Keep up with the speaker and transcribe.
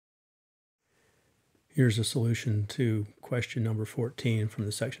Here's a solution to question number 14 from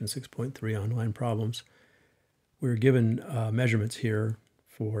the section 6.3 online problems. We're given measurements here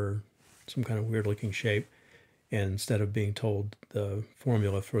for some kind of weird looking shape, and instead of being told the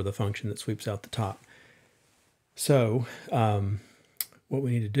formula for the function that sweeps out the top. So what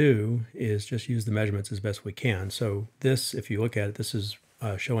we need to do is just use the measurements as best we can. So this, if you look at it, this is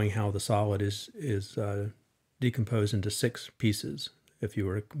showing how the solid is decomposed into 6 pieces. If you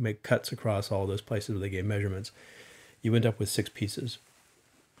were to make cuts across all those places where they gave measurements, you end up with 6 pieces.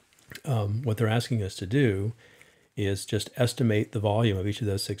 What they're asking us to do is just estimate the volume of each of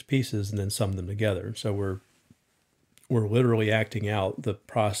those 6 pieces and then sum them together. So we're literally acting out the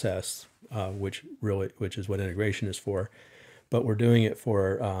process, which is what integration is for, but we're doing it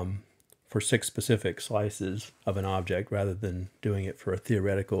for 6 specific slices of an object rather than doing it for a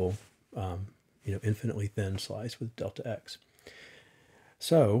theoretical, infinitely thin slice with delta x.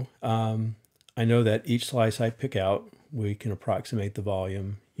 So I know that each slice I pick out, we can approximate the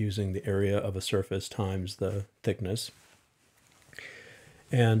volume using the area of a surface times the thickness.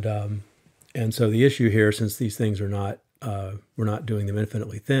 And so the issue here, since these things are not, we're not doing them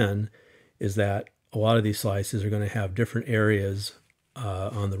infinitely thin, is that a lot of these slices are going to have different areas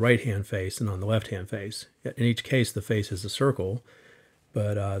on the right-hand face and on the left-hand face. In each case, the face is a circle,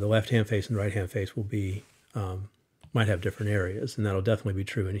 but the left-hand face and the right-hand face will be might have different areas, and that'll definitely be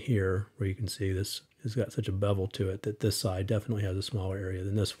true in here, where you can see this has got such a bevel to it that this side definitely has a smaller area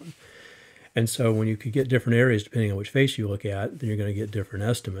than this one. And so when you could get different areas depending on which face you look at, then you're going to get different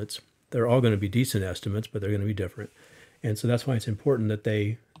estimates. They're all going to be decent estimates, but they're going to be different. And so that's why it's important that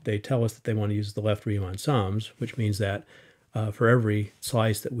they tell us that they want to use the left Riemann sums, which means that for every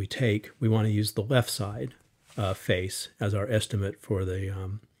slice that we take, we want to use the left side face as our estimate for the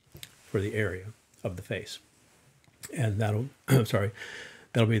area of the face. And that'll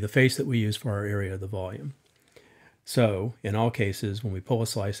be the face that we use for our area of the volume. So in all cases, when we pull a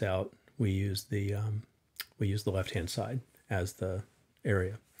slice out, we use the left-hand side as the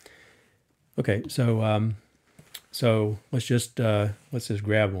area. Okay, so let's just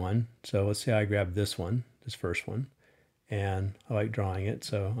grab one. So let's say I grab this one, this first one, and I like drawing it,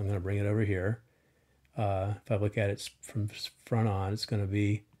 so I'm going to bring it over here. If I look at it from front on, it's going to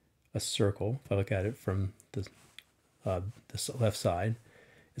be a circle. If I look at it from the left side,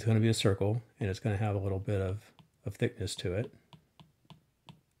 it's going to be a circle, and it's going to have a little bit of thickness to it.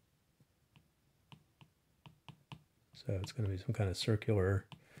 So it's going to be some kind of circular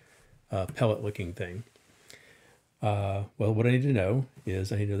pellet-looking thing. Well, what I need to know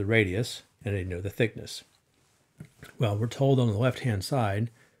is I need to know the radius, and I need to know the thickness. Well, we're told on the left-hand side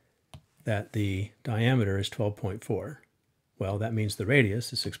that the diameter is 12.4. Well, that means the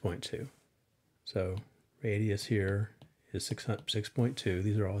radius is 6.2. So radius here is 6.2.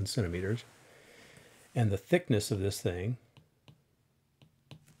 These are all in centimeters. And the thickness of this thing,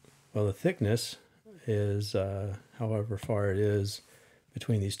 well, the thickness is however far it is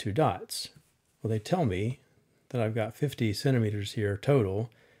between these two dots. Well, they tell me that I've got 50 centimeters here total,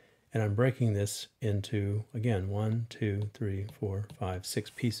 and I'm breaking this into, again, 1, 2, 3, 4, 5,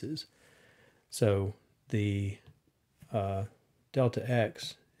 6 pieces. So the delta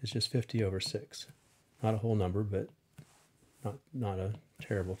x is just 50 over 6. Not a whole number, but not a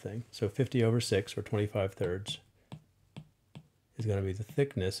terrible thing. So 50 over 6, or 25 thirds, is going to be the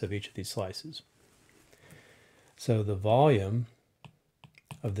thickness of each of these slices. So the volume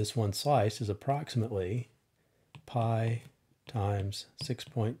of this one slice is approximately pi times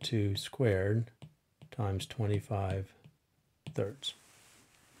 6.2 squared times 25 thirds.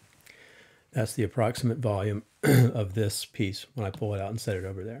 That's the approximate volume of this piece when I pull it out and set it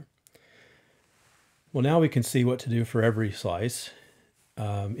over there. Well, now we can see what to do for every slice.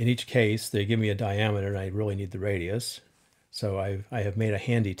 In each case, they give me a diameter, and I really need the radius. So I have made a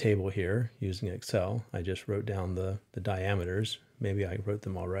handy table here using Excel. I just wrote down the diameters. Maybe I wrote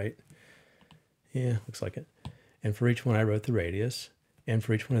them all right. Yeah, looks like it. And for each one, I wrote the radius. And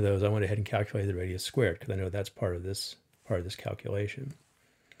for each one of those, I went ahead and calculated the radius squared, because I know that's part of this calculation.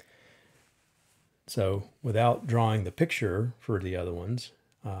 So without drawing the picture for the other ones,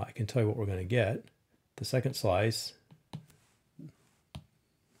 I can tell you what we're going to get. The second slice,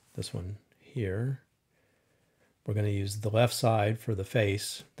 this one here, we're going to use the left side for the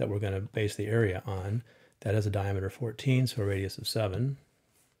face that we're going to base the area on. That has a diameter of 14, so a radius of 7.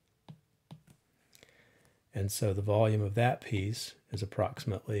 And so the volume of that piece is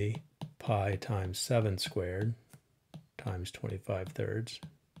approximately pi times 7 squared times 25 thirds.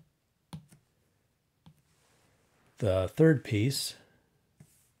 The third piece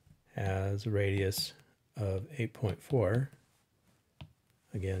has a radius of 8.4.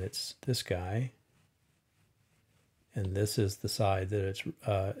 Again, it's this guy. And this is the side that it's,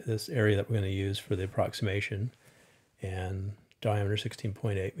 this area that we're going to use for the approximation. And diameter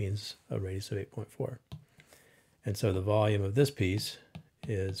 16.8 means a radius of 8.4. And so the volume of this piece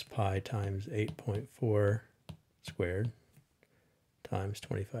is pi times 8.4 squared times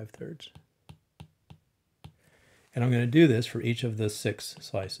 25/3. And I'm going to do this for each of the 6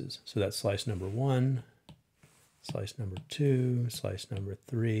 slices. So that's slice number 1, slice number 2, slice number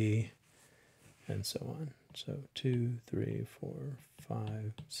 3, and so on. So 2, 3, 4,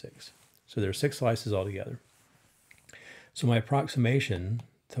 5, 6. So there are 6 slices altogether. So my approximation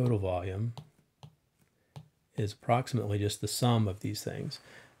total volume is approximately just the sum of these things.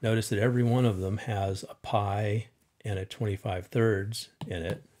 Notice that every one of them has a pi and a 25/3 in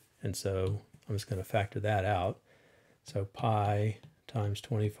it. And so I'm just going to factor that out. So pi times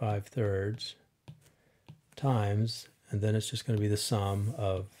 25/3 times, and then it's just going to be the sum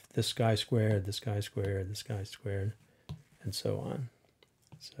of this guy squared, this guy squared, this guy squared, and so on.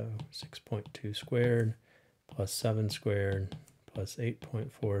 So 6.2 squared plus 7 squared plus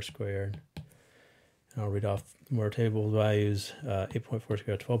 8.4 squared. And I'll read off more table values. 8.4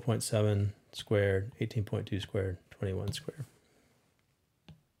 squared, 12.7 squared, 18.2 squared, 21 squared.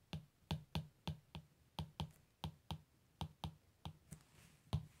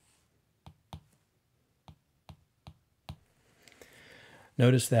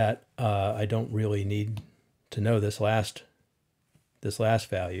 Notice that I don't really need to know this last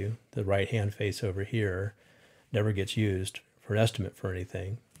value. The right-hand face over here never gets used for an estimate for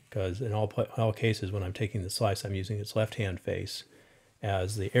anything, because in all cases when I'm taking the slice, I'm using its left-hand face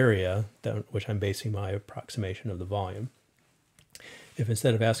as the area which I'm basing my approximation of the volume. If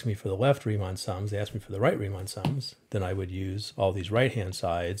instead of asking me for the left Riemann sums, they ask me for the right Riemann sums, then I would use all these right-hand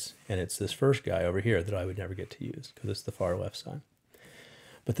sides, and it's this first guy over here that I would never get to use because it's the far left side.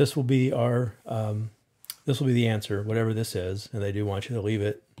 But this will be our, this will be the answer, whatever this is, and they do want you to leave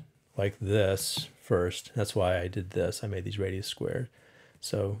it like this first. That's why I did this. I made these radius squared.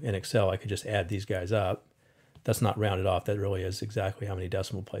 So in Excel, I could just add these guys up. That's not rounded off. That really is exactly how many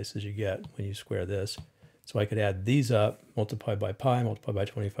decimal places you get when you square this. So I could add these up, multiply by pi, multiply by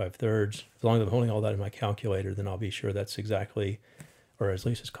 25/3. As long as I'm holding all that in my calculator, then I'll be sure that's exactly, or at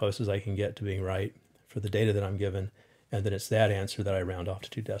least as close as I can get to being right for the data that I'm given. And then it's that answer that I round off to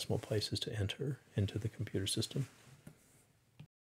 2 decimal places to enter into the computer system.